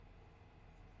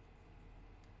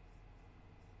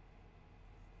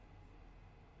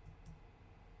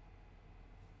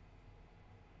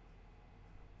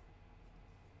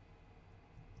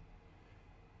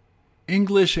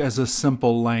English as a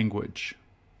simple language.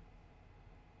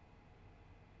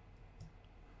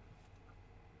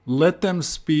 Let them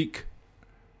speak.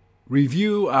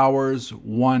 Review hours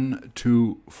 1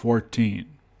 to 14.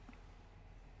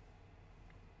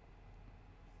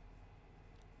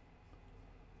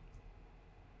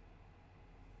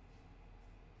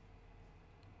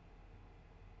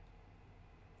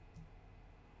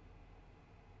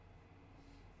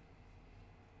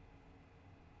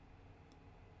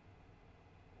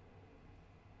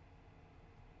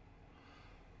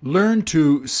 Learn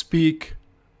to speak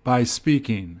by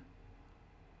speaking.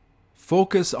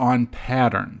 Focus on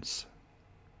patterns.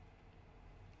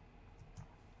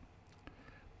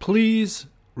 Please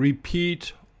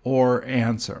repeat or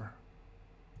answer.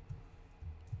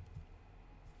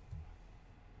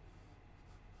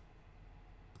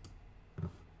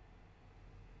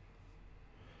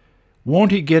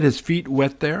 Won't he get his feet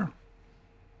wet there?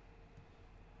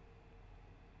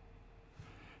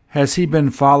 Has he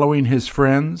been following his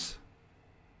friends?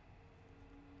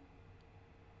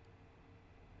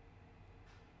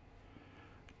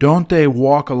 Don't they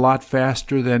walk a lot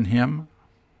faster than him?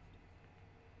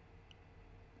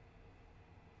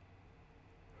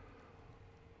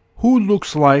 Who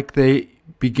looks like they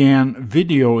began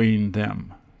videoing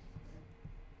them?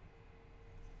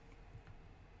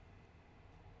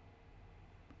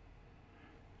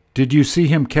 Did you see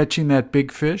him catching that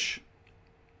big fish?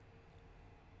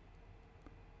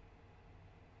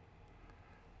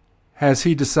 Has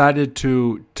he decided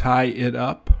to tie it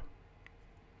up?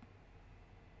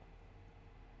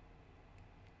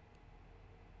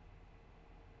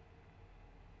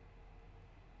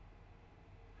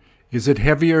 Is it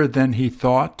heavier than he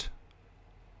thought?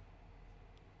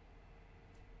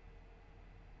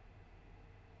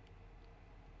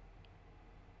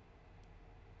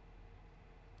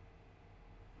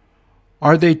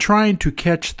 Are they trying to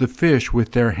catch the fish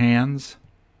with their hands?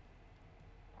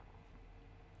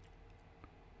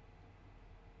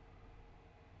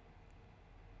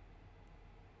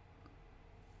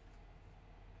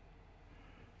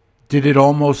 Did it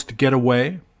almost get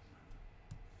away?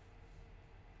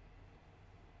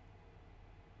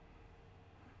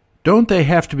 Don't they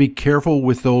have to be careful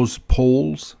with those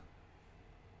poles?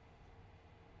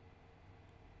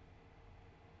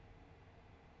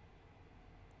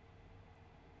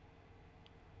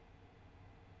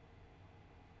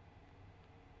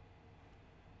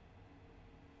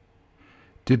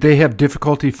 Did they have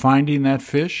difficulty finding that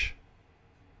fish?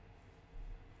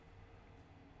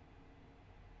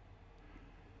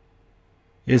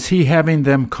 Is he having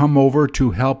them come over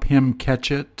to help him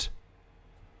catch it?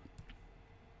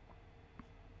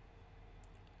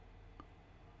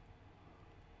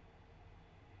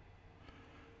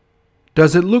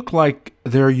 Does it look like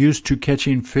they're used to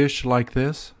catching fish like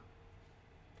this?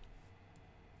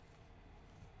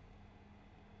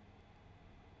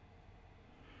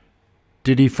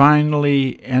 Did he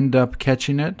finally end up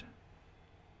catching it?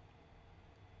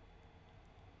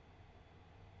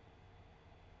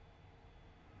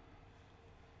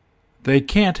 They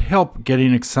can't help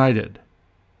getting excited.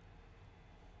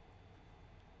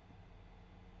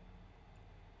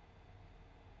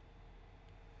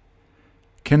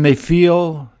 Can they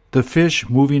feel the fish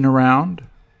moving around?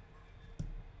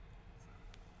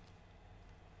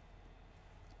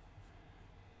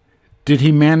 Did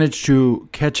he manage to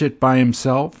catch it by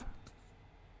himself?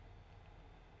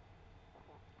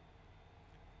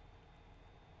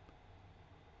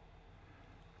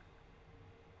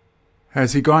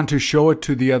 Has he gone to show it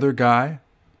to the other guy?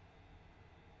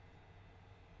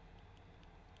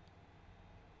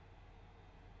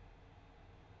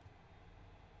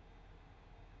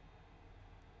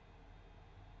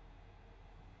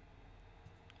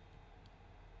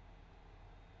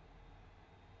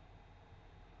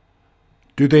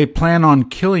 Do they plan on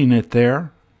killing it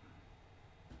there?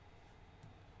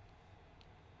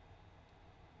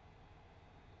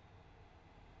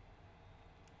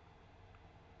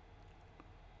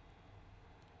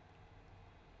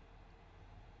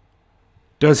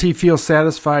 Does he feel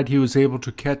satisfied he was able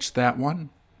to catch that one?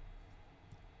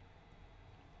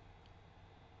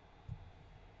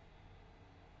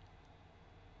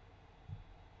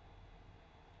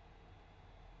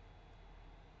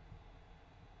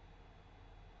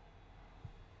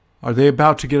 Are they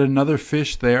about to get another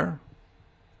fish there?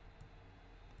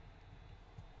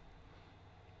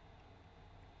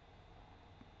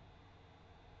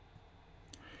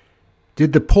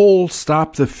 Did the pole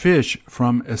stop the fish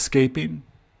from escaping?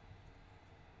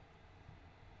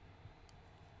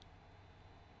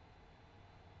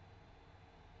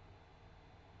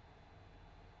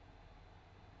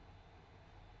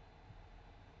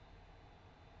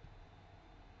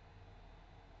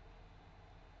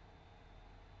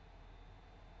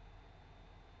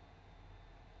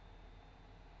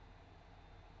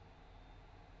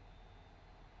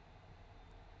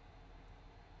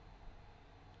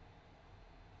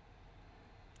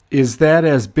 Is that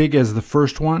as big as the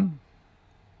first one?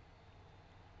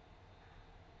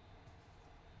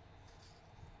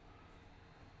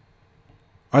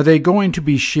 Are they going to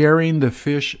be sharing the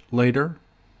fish later?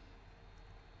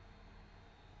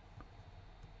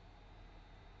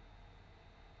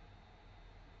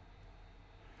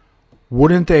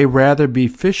 Wouldn't they rather be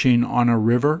fishing on a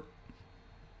river?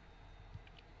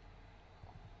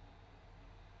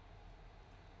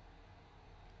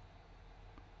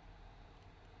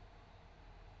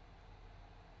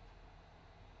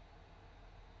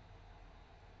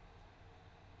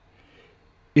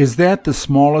 Is that the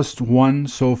smallest one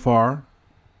so far?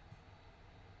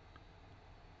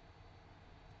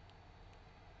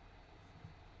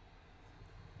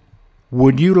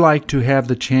 Would you like to have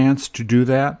the chance to do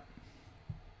that?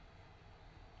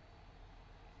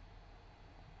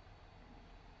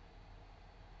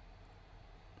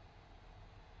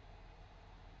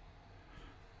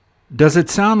 Does it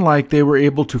sound like they were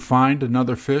able to find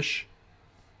another fish?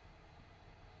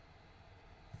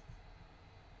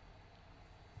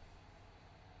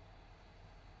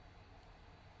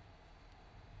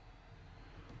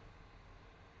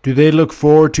 Do they look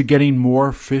forward to getting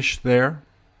more fish there?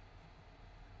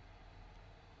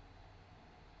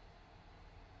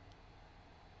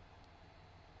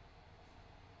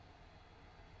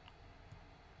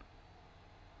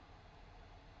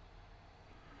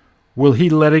 Will he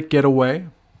let it get away?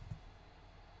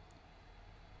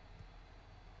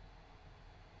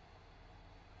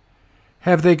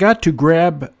 Have they got to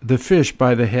grab the fish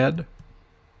by the head?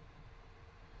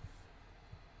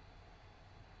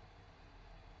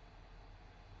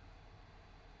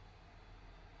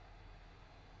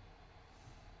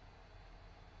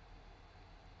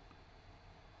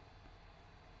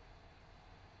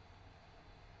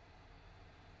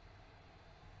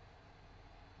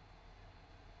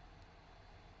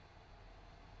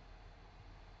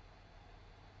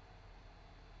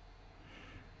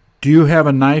 Do you have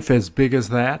a knife as big as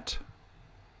that?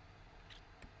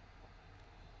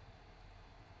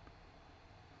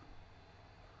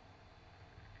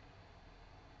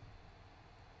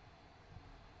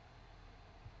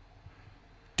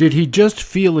 Did he just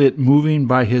feel it moving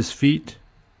by his feet?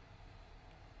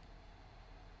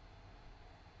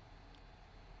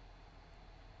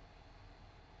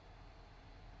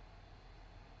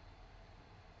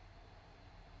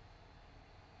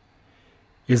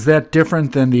 Is that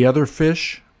different than the other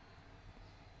fish?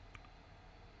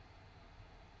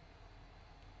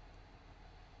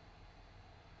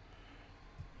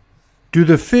 Do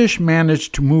the fish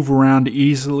manage to move around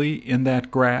easily in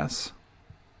that grass?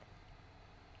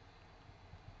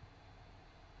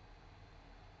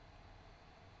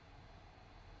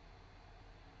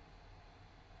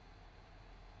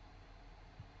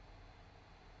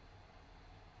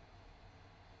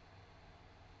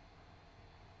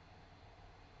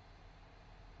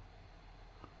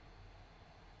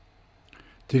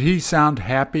 Did he sound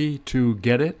happy to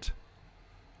get it?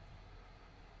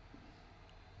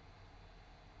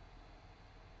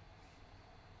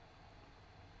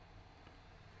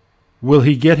 Will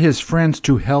he get his friends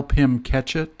to help him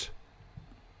catch it?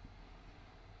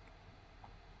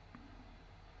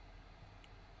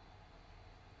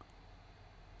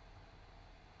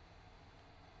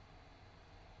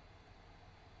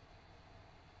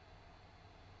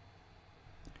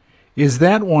 Is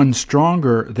that one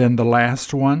stronger than the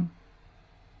last one?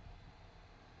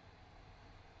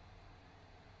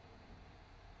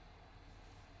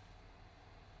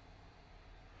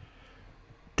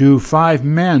 Do 5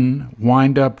 men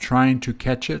wind up trying to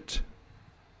catch it?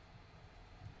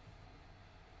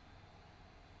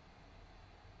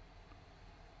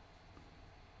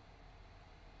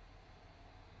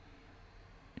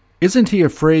 Isn't he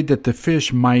afraid that the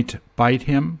fish might bite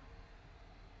him?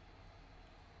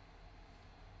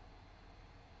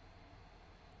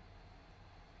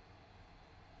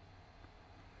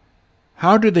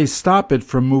 How do they stop it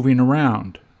from moving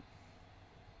around?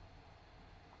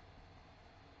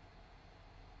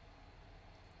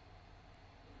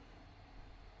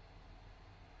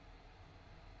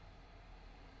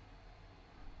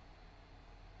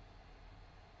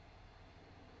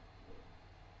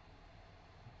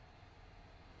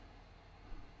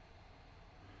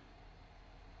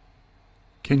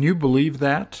 Can you believe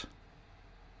that?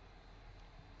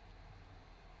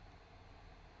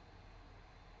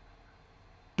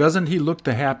 Doesn't he look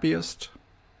the happiest?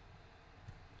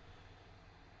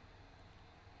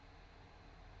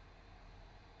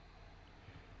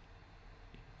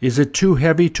 Is it too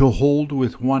heavy to hold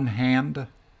with one hand?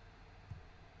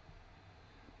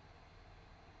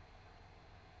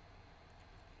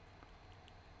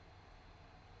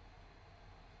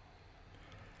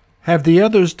 Have the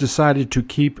others decided to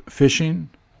keep fishing?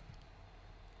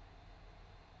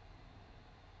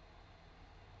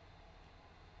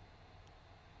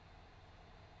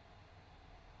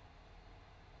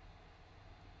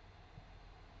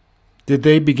 Did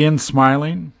they begin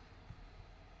smiling?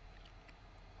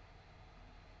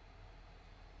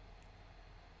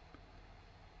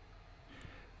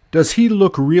 Does he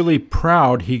look really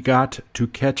proud he got to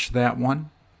catch that one?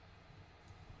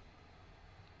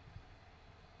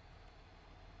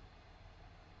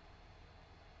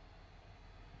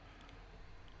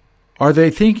 Are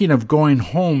they thinking of going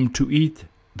home to eat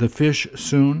the fish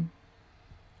soon?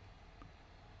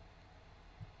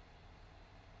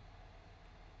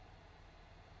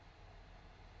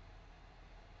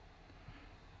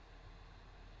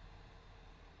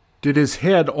 Did his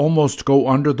head almost go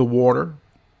under the water?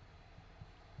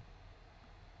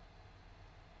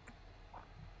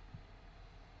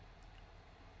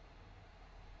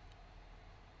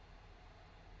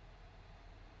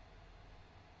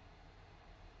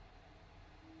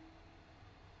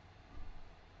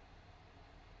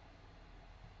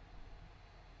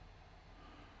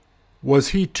 Was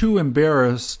he too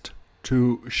embarrassed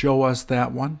to show us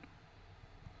that one?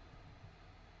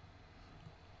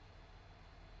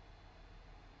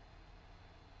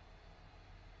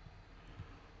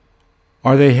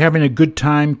 Are they having a good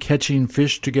time catching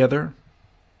fish together?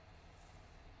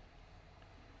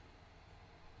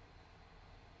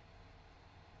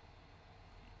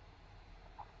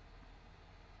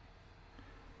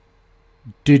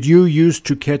 Did you used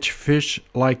to catch fish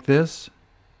like this?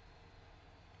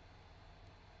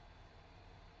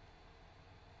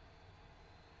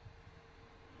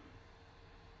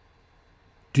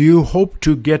 Do you hope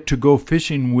to get to go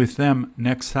fishing with them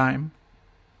next time?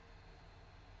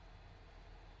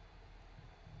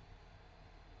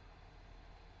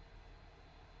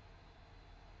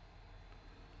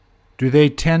 Do they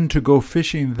tend to go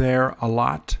fishing there a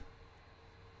lot?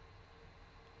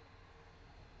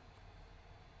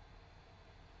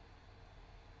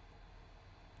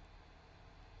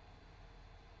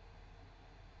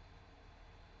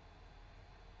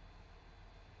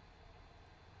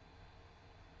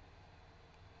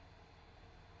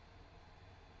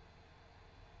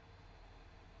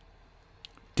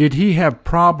 Did he have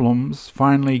problems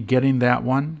finally getting that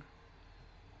one?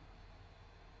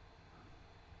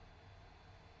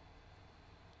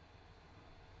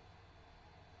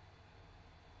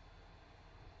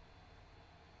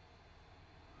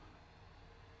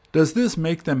 Does this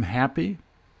make them happy?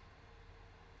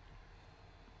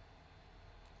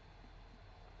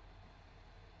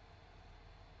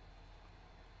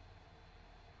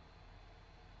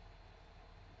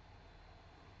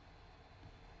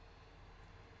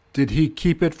 Did he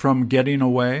keep it from getting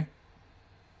away?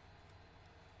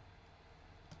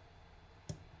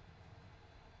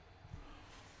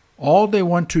 All they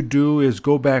want to do is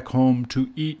go back home to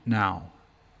eat now.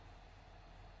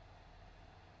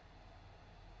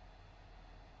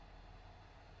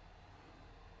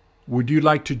 Would you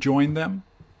like to join them?